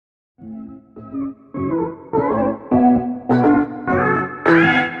What's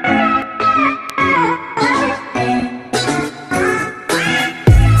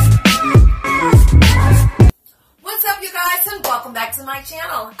up, you guys, and welcome back to my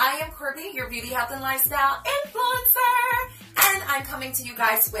channel. I am Corby, your beauty, health, and lifestyle influencer, and I'm coming to you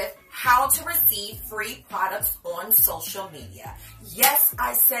guys with how to receive free products on social media. Yes,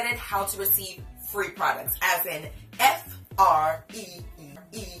 I said it, how to receive free products, as in F-R-E-E-E-E,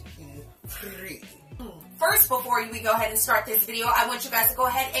 free. First, before we go ahead and start this video, I want you guys to go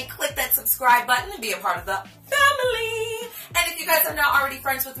ahead and click that subscribe button and be a part of the family. And if you guys are not already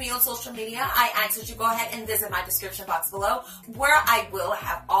friends with me on social media, I ask that you go ahead and visit my description box below, where I will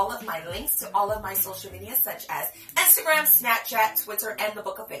have all of my links to all of my social media, such as Instagram, Snapchat, Twitter, and the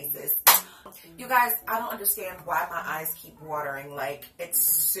Book of Faces. You guys, I don't understand why my eyes keep watering. Like, it's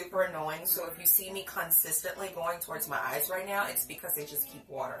super annoying. So if you see me consistently going towards my eyes right now, it's because they just keep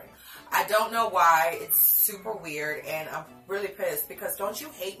watering. I don't know why. It's super weird, and I'm really pissed because don't you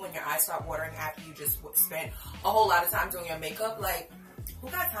hate when your eyes start watering after you just spent a whole lot of time doing your makeup? Like, who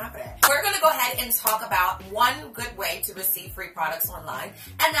got time for that? We're going to go ahead and talk about one good way to receive free products online,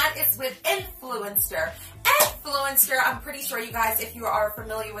 and that is with Influencer. Influencer, I'm pretty sure you guys, if you are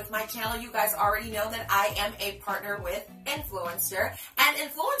familiar with my channel, you guys already know that I am a partner with Influencer. And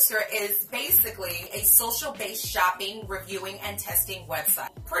Influencer is basically a social-based shopping, reviewing, and testing website.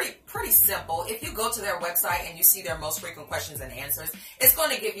 Pretty simple. If you go to their website and you see their most frequent questions and answers, it's going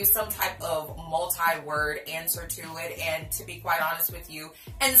to give you some type of multi-word answer to it. And to be quite honest with you,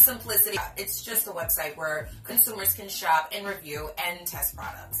 in simplicity, it's just a website where consumers can shop and review and test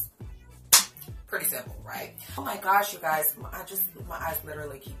products. Pretty simple, right? Oh my gosh, you guys, my eyes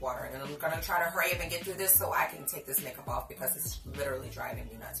literally keep watering, and I'm gonna try to hurry up and get through this so I can take this makeup off because it's literally driving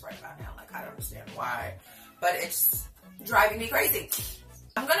me nuts right about now. Like, I don't understand why, but it's driving me crazy.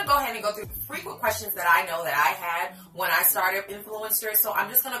 I'm gonna go ahead and go through frequent questions that I know that I had when I started Influencer, so I'm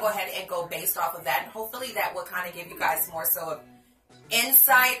just gonna go ahead and go based off of that, and hopefully that will kind of give you guys more so of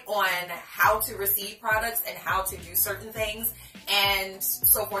insight on how to receive products and how to do certain things and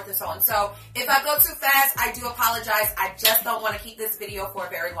so forth and so on. So if I go too fast, I do apologize. I just don't want to keep this video for a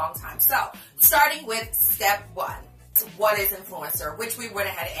very long time. So starting with step one. What is Influencer? Which we went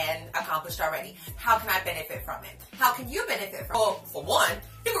ahead and accomplished already. How can I benefit from it? How can you benefit from it? Well, for one,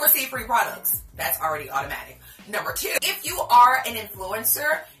 you can receive free products. That's already automatic. Number two, if you are an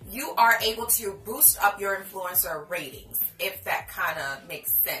influencer, you are able to boost up your influencer ratings, if that kind of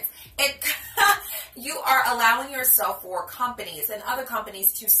makes sense. You are allowing yourself for companies and other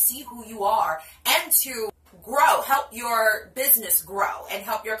companies to see who you are and to grow, help your business grow, and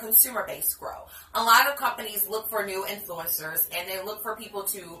help your consumer base grow. A lot of companies look for new influencers, and they look for people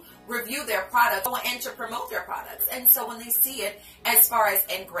to review their products and to promote their products. And so when they see it as far as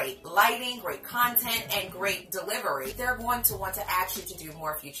in great lighting, great content, and great delivery, they're going to want to ask you to do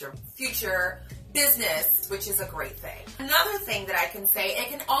more future business, which is a great thing. Another thing that I can say, it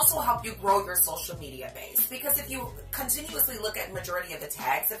can also help you grow your social media base, because if you continuously look at majority of the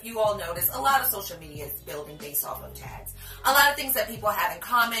tags, if you all notice, a lot of social media is building based off of tags. A lot of things that people have in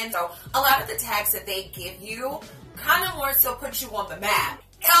common, so a lot of the tags that they give you kind of more so put you on the map.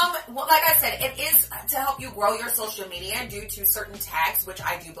 Well, like I said, it is to help you grow your social media due to certain tags, which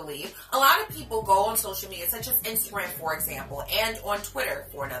I do believe. A lot of people go on social media, such as Instagram, for example, and on Twitter,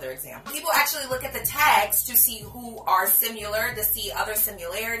 for another example. People actually look at the tags to see who are similar, to see other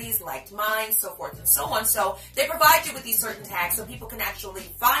similarities, like mine, so forth and so on. So they provide you with these certain tags so people can actually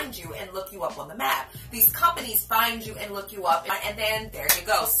find you and look you up on the map. These companies find you and look you up, and then there you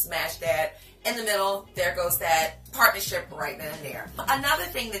go, smash that. In the middle, there goes that partnership right then and there. Another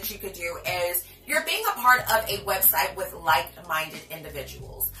thing that you could do is you're being a part of a website with like-minded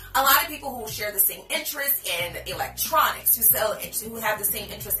individuals. A lot of people who share the same interests in electronics, who have the same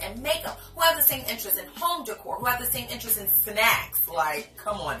interest in makeup, who have the same interest in home decor, who have the same interest in snacks. Like,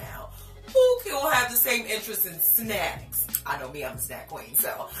 come on now. Who can have the same interest in snacks? I know me, I'm a snack queen,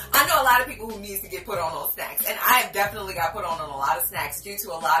 so I know a lot of people who needs to get put on snacks, and I have definitely got put on a lot of snacks due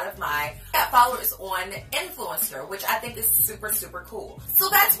to a lot of my followers on Influencer, which I think is super, super cool. So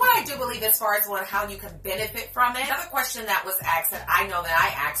that's what I do believe as far as how you can benefit from it. Another question that was asked that I know that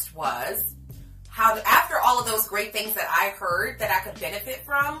I asked was, how after all of those great things that I heard that I could benefit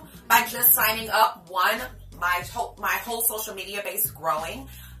from by just signing up, one, my whole social media base growing,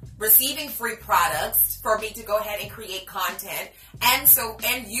 receiving free products for me to go ahead and create content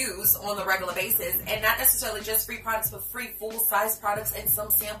and use on the regular basis, and not necessarily just free products, but free full-size products and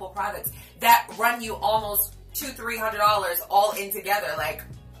some sample products that run you almost $200-300 all in together. Like,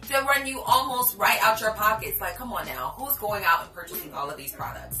 they run you almost right out your pockets. Like, come on now, who's going out and purchasing all of these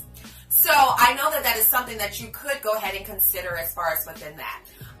products? So I know that that is something that you could go ahead and consider as far as within that.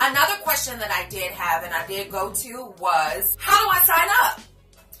 Another question that I did have and I did go to was, how do I sign up?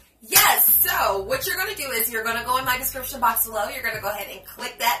 Yes, so what you're going to do is you're going to go in my description box below. You're going to go ahead and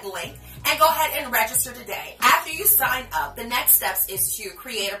click that link and go ahead and register today. After you sign up, the next steps is to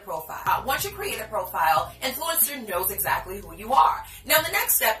create a profile. Once you create a profile, Influencer knows exactly who you are. Now, the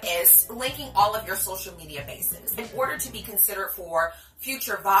next step is linking all of your social media bases in order to be considered for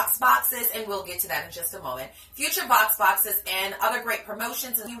future VoxBoxes, and we'll get to that in just a moment. Future VoxBoxes and other great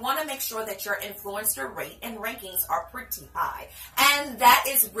promotions, and you want to make sure that your influencer rate and rankings are pretty high. And that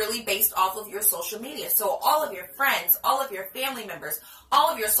is really based off of your social media. So all of your friends, all of your family members, all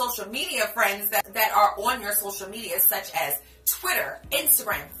of your social media friends that are on your social media, such as Twitter,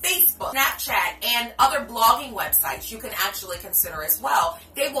 Instagram, Facebook, Snapchat, and other blogging websites you can actually consider as well.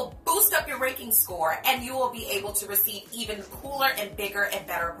 They will boost up your ranking score and you will be able to receive even cooler and bigger and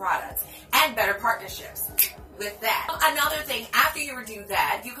better products and better partnerships with that. Another thing, after you do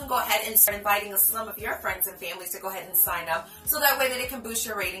that, you can go ahead and start inviting some of your friends and families to go ahead and sign up so that way that it can boost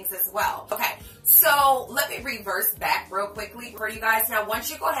your ratings as well. Okay, so let me reverse back real quickly for you guys. Now,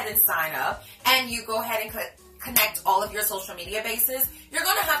 once you go ahead and sign up and you go ahead and connect all of your social media bases, you're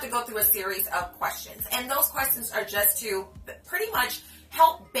going to have to go through a series of questions. And those questions are just to pretty much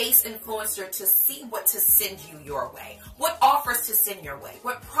help base influencer to see what to send you your way, what offers to send your way,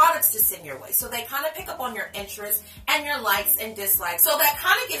 what products to send your way. So they kind of pick up on your interests and your likes and dislikes. So that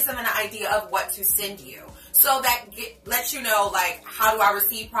kind of gives them an idea of what to send you. So that lets you know, like, how do I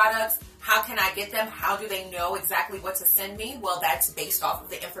receive products? How can I get them? How do they know exactly what to send me? Well, that's based off of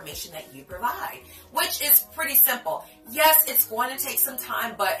the information that you provide, which is pretty simple. Yes, it's going to take some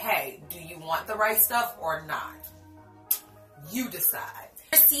time, but hey, do you want the right stuff or not? You decide.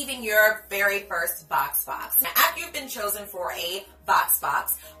 Receiving your very first VoxBox. Now, after you've been chosen for a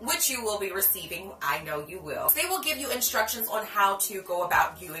VoxBox, which you will be receiving, I know you will, they will give you instructions on how to go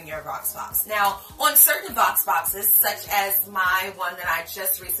about viewing your VoxBox. Now, on certain VoxBoxes, such as my one that I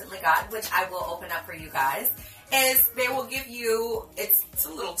just recently got, which I will open up for you guys, is they will give you, it's a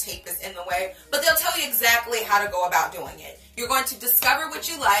little tape that's in the way, but they'll tell you exactly how to go about doing it. You're going to discover what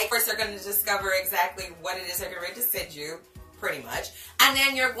you like. First, they're going to discover exactly what it is they're going to send you, pretty much. And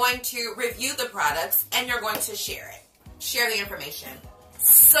then you're going to review the products and you're going to share it. Share the information.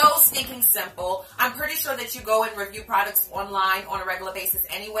 So stinking simple. I'm pretty sure that you go and review products online on a regular basis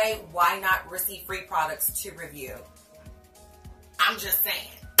anyway. Why not receive free products to review? I'm just saying.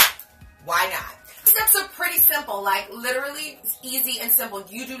 Why not? Steps are pretty simple, like literally easy and simple.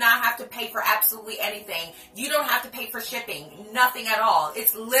 You do not have to pay for absolutely anything. You don't have to pay for shipping. Nothing at all.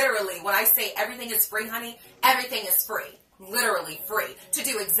 It's literally, when I say everything is free, honey, everything is free. Literally free to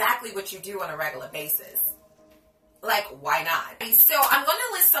do exactly what you do on a regular basis. Like, why not? So I'm going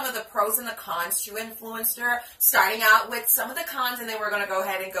to list some of the pros and the cons to influencer, starting out with some of the cons, and then we're going to go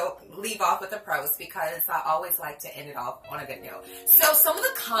ahead and leave off with the pros because I always like to end it off on a good note. So some of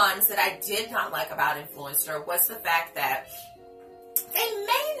the cons that I did not like about influencer was the fact that they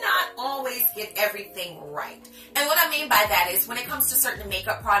may not always get everything right. And what I mean by that is when it comes to certain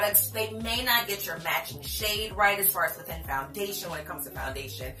makeup products, they may not get your matching shade right as far as within foundation when it comes to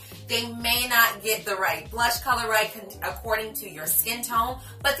foundation. They may not get the right blush color right according to your skin tone,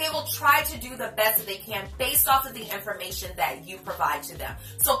 but they will try to do the best that they can based off of the information that you provide to them.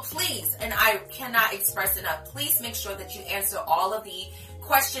 So please, and I cannot express enough, please make sure that you answer all of the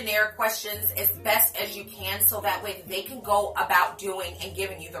questionnaire questions as best as you can so that way they can go about doing and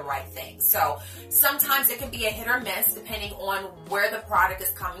giving you the right thing. So sometimes it can be a hit or miss depending on where the product is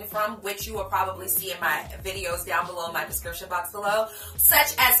coming from, which you will probably see in my videos down below in my description box below,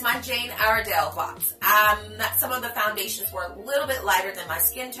 such as my Jane Iredale box. Some of the foundations were a little bit lighter than my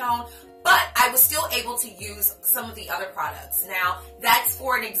skin tone, but I was still able to use some of the other products. Now, that's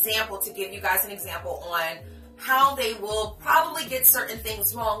for an example, to give you guys an example on how they will probably get certain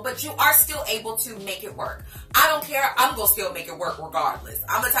things wrong, but you are still able to make it work. I don't care. I'm going to still make it work regardless.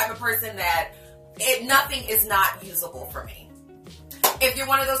 I'm the type of person that nothing is not usable for me. If you're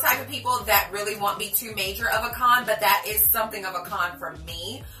one of those type of people that really want me too major of a con, but that is something of a con for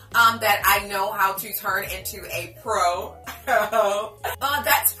me, that I know how to turn into a pro.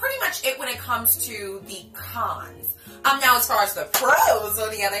 That's pretty much it when it comes to the cons. Now as far as the pros,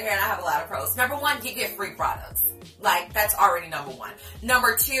 on the other hand, I have a lot of pros. Number one, you get free products. Like, that's already number one.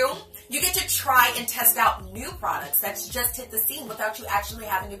 Number two, you get to try and test out new products that's just hit the scene without you actually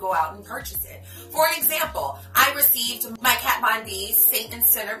having to go out and purchase it. For an example, I received my Kat Von D Saint and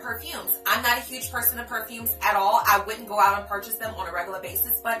Sinner perfumes. I'm not a huge person of perfumes at all. I wouldn't go out and purchase them on a regular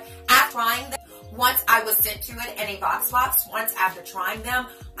basis, but after trying them, once I was sent to it in a VoxBox, once after trying them,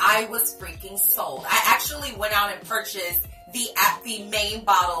 I was freaking sold. I actually went out and purchased the main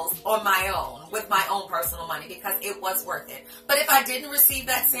bottles on my own with my own personal money because it was worth it. But if I didn't receive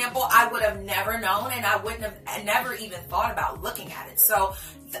that sample, I would have never known, and I wouldn't have never even thought about looking at it. So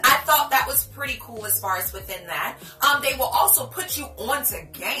I thought that was pretty cool as far as within that. They will also put you onto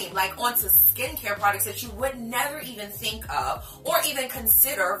game, like onto skincare products that you would never even think of or even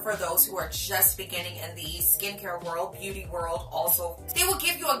consider for those who are just beginning in the skincare world, beauty world also. They will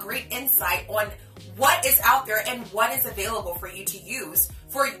give you a great insight on what is out there and what is available for you to use.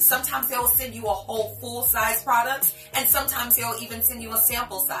 Sometimes they'll send you a whole full-size product, and sometimes they'll even send you a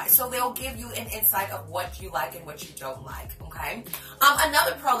sample size. So they'll give you an insight of what you like and what you don't like, okay?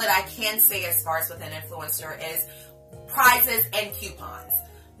 Another pro that I can say as far as with an influencer is prizes and coupons.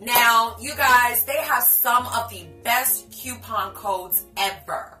 Now, you guys, they have some of the best coupon codes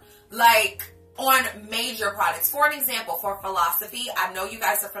ever. Like, on major products. For an example, for Philosophy, I know you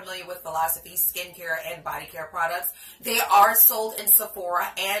guys are familiar with Philosophy skincare and body care products. They are sold in Sephora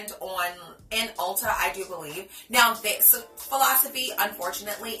and in Ulta, I do believe. Now, Philosophy,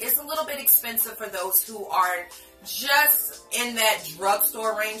 unfortunately, is a little bit expensive for those who are just in that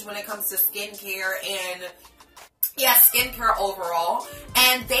drugstore range when it comes to skincare and skincare overall.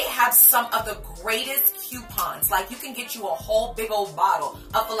 And they have some of the greatest coupons. Like, you can get you a whole big old bottle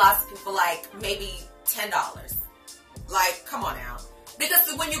of Philosophy for like maybe $10. Like, come on now.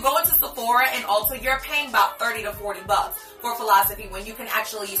 Because when you go into Sephora and Ulta, you're paying about 30 to 40 bucks for Philosophy when you can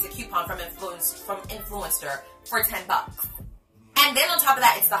actually use a coupon from Influencer for 10 bucks. And then on top of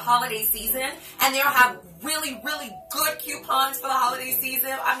that, it's the holiday season, and they'll have really, really good coupons for the holiday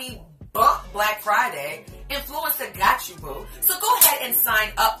season. I mean, Black Friday. Influencer got you, boo. So go ahead and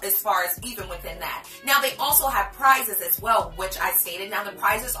sign up as far as even within that. Now, they also have prizes as well, which I stated. Now, the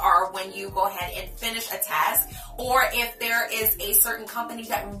prizes are when you go ahead and finish a task, or if there is a certain company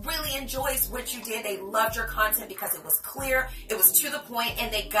that really enjoys what you did, they loved your content because it was clear, it was to the point,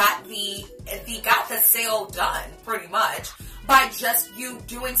 and they got the sale done pretty much by just you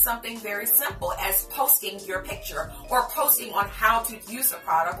doing something very simple as posting your picture or posting on how to use the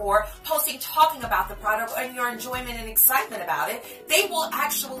product or posting talking about the product and your enjoyment and excitement about it. They will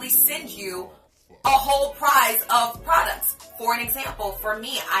actually send you a whole prize of products. For an example, for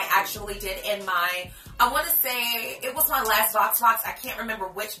me, I actually did in my, I want to say it was my last VoxBox. I can't remember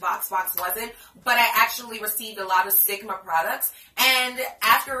which VoxBox was it, but I actually received a lot of Sigma products. And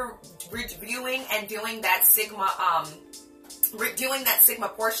after reviewing and doing that Sigma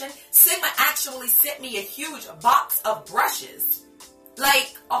portion, Sigma actually sent me a huge box of brushes.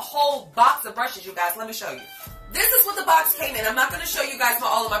 Like a whole box of brushes, you guys. Let me show you. This is what the box came in. I'm not going to show you guys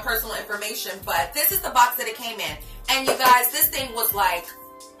all of my personal information, but this is the box that it came in. And you guys, this thing was like,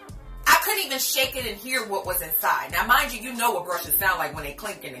 I couldn't even shake it and hear what was inside. Now, mind you, you know what brushes sound like when they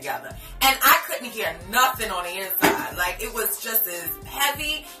clinking together. And I couldn't hear nothing on the inside. Like, it was just as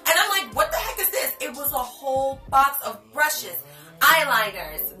heavy. And I'm like, what the heck is this? It was a whole box of brushes,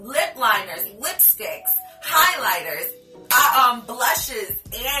 eyeliners, lip liners, lipsticks, highlighters, blushes,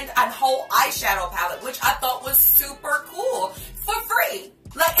 and a whole eyeshadow palette, which I thought was super cool for free.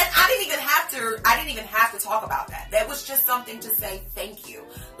 Like, and I didn't even have to talk about that. That was just something to say thank you.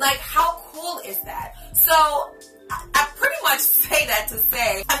 Like, how cool is that? So, I pretty much say that to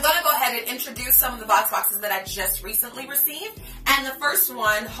say, I'm going to go ahead and introduce some of the VoxBoxes that I just recently received. And the first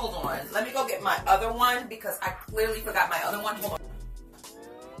one, hold on, let me go get my other one because I clearly forgot my other one. Hold on.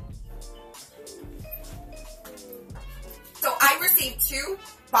 So I received 2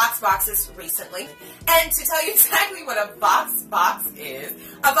 VoxBoxes recently, and to tell you exactly what a VoxBox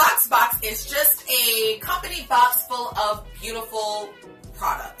is just a company box full of beautiful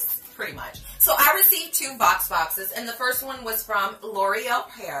products, pretty much. So I received 2 VoxBoxes, and the first one was from L'Oreal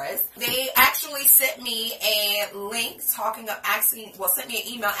Paris. They actually sent me a link sent me an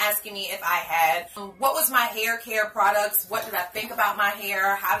email asking me if I had, what was my hair care products, what did I think about my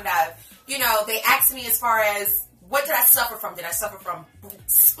hair, how did I, they asked me as far as, what did I suffer from? Did I suffer from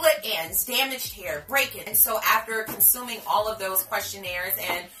split ends, damaged hair, break-in? And so after consuming all of those questionnaires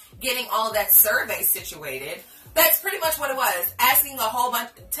and getting all of that survey situated, that's pretty much what it was. Asking a whole bunch,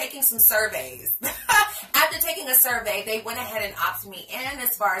 taking some surveys. After taking a survey, they went ahead and opted me in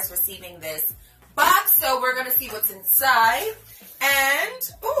as far as receiving this box. So we're going to see what's inside.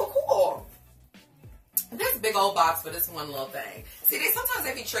 And, oh, cool. This big old box for this one little thing. See, sometimes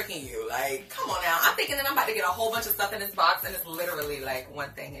they be tricking you. Like, come on now. I'm thinking that I'm about to get a whole bunch of stuff in this box, and it's literally like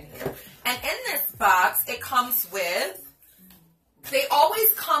one thing in here. And in this box, it comes with, they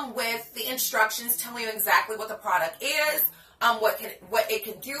always come with the instructions telling you exactly what the product is. what it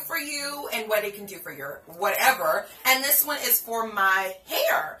can do for you and what it can do for your whatever. And this one is for my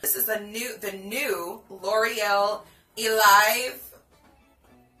hair. This is the new L'Oreal Elive.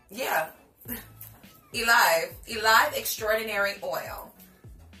 Yeah. Elive Extraordinary Oil.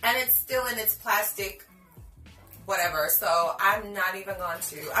 And it's still in its plastic whatever, so I'm not even going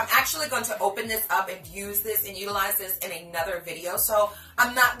to. I'm actually going to open this up and use this and utilize this in another video, so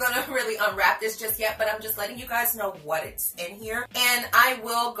I'm not going to really unwrap this just yet, but I'm just letting you guys know what it's in here. And I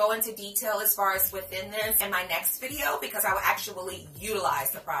will go into detail as far as within this in my next video, because I will actually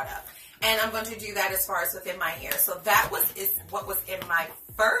utilize the product. And I'm going to do that as far as within my hair. So that is what was in my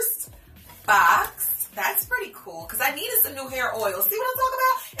first box. That's pretty cool, because I needed some new hair oil. See what I'm talking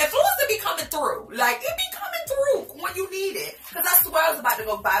about? Influencer be coming through. Like, it be coming through when you need it. Because I swear I was about to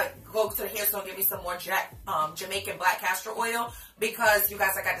go to the hair store and give me some more Jamaican black castor oil. Because, you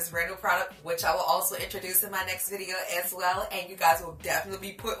guys, I got this brand new product, which I will also introduce in my next video as well. And you guys will definitely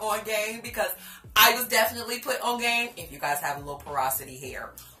be put on game, because I was definitely put on game if you guys have low porosity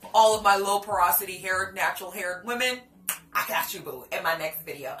hair. All of my low porosity hair, natural haired women, I got you, boo, in my next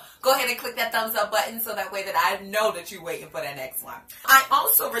video. Go ahead and click that thumbs up button so that way that I know that you're waiting for that next one. I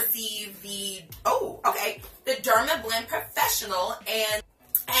also received the Derma Blend Professional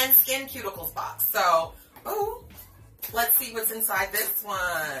and Skin Cuticles box. So, let's see what's inside this one.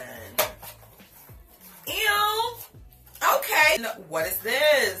 Ew. Okay. What is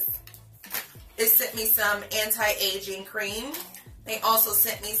this? It sent me some anti-aging cream. They also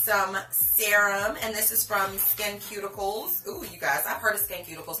sent me some serum, and this is from Skin Cuticles. Ooh, you guys, I've heard of Skin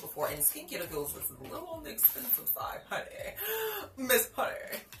Cuticles before, and Skin Cuticles is a little on the expensive side, honey. Miss Honey.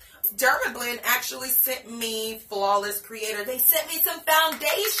 Derma Blend actually sent me Flawless Creator. They sent me some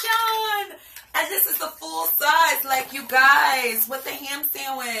foundation, and this is the full size, like you guys, with the ham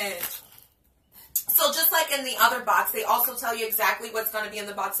sandwich. So just like in the other box, they also tell you exactly what's going to be in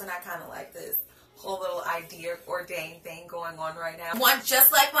the box, and I kind of like this whole little idea ordained thing going on right now.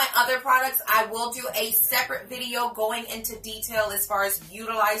 Just like my other products, I will do a separate video going into detail as far as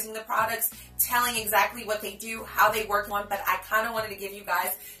utilizing the products, telling exactly what they do, how they work on, but I kind of wanted to give you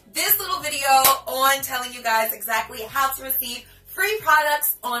guys this little video on telling you guys exactly how to receive free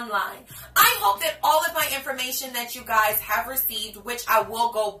products online. I hope that all of my information that you guys have received, which I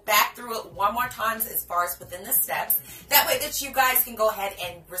will go back through it one more time as far as within the steps, that way that you guys can go ahead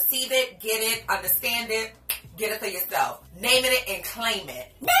and receive it, get it, understand it, get it for yourself. Name it and claim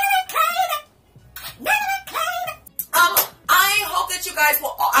it. Name it, claim it. Name it, claim it. I hope that you guys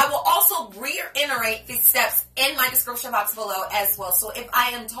will, I will also reiterate these steps in my description box below as well. So if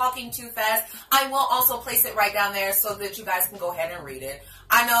I am talking too fast, I will also place it right down there so that you guys can go ahead and read it.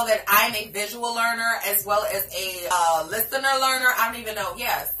 I know that I'm a visual learner as well as a listener learner. I don't even know.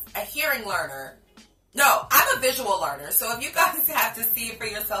 Yes, a hearing learner. No, I'm a visual learner, so if you guys have to see it for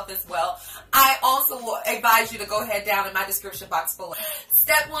yourself as well, I also will advise you to go ahead down in my description box below.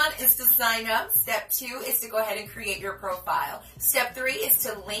 Step 1 is to sign up. Step 2 is to go ahead and create your profile. Step 3 is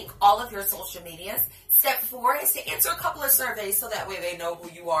to link all of your social medias. Step 4 is to answer a couple of surveys so that way they know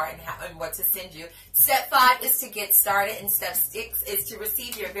who you are and how and what to send you. Step 5 is to get started, and step 6 is to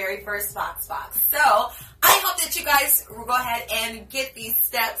receive your very first VoxBox. So I hope that you guys will go ahead and get these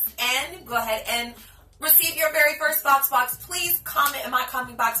steps and go ahead and receive your very first VoxBox. Please comment in my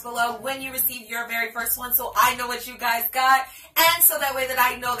comment box below when you receive your very first one so I know what you guys got, and so that way that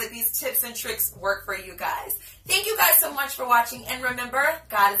I know that these tips and tricks work for you guys. Thank you guys so much for watching, and remember,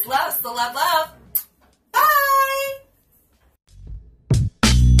 God is love, so love, love.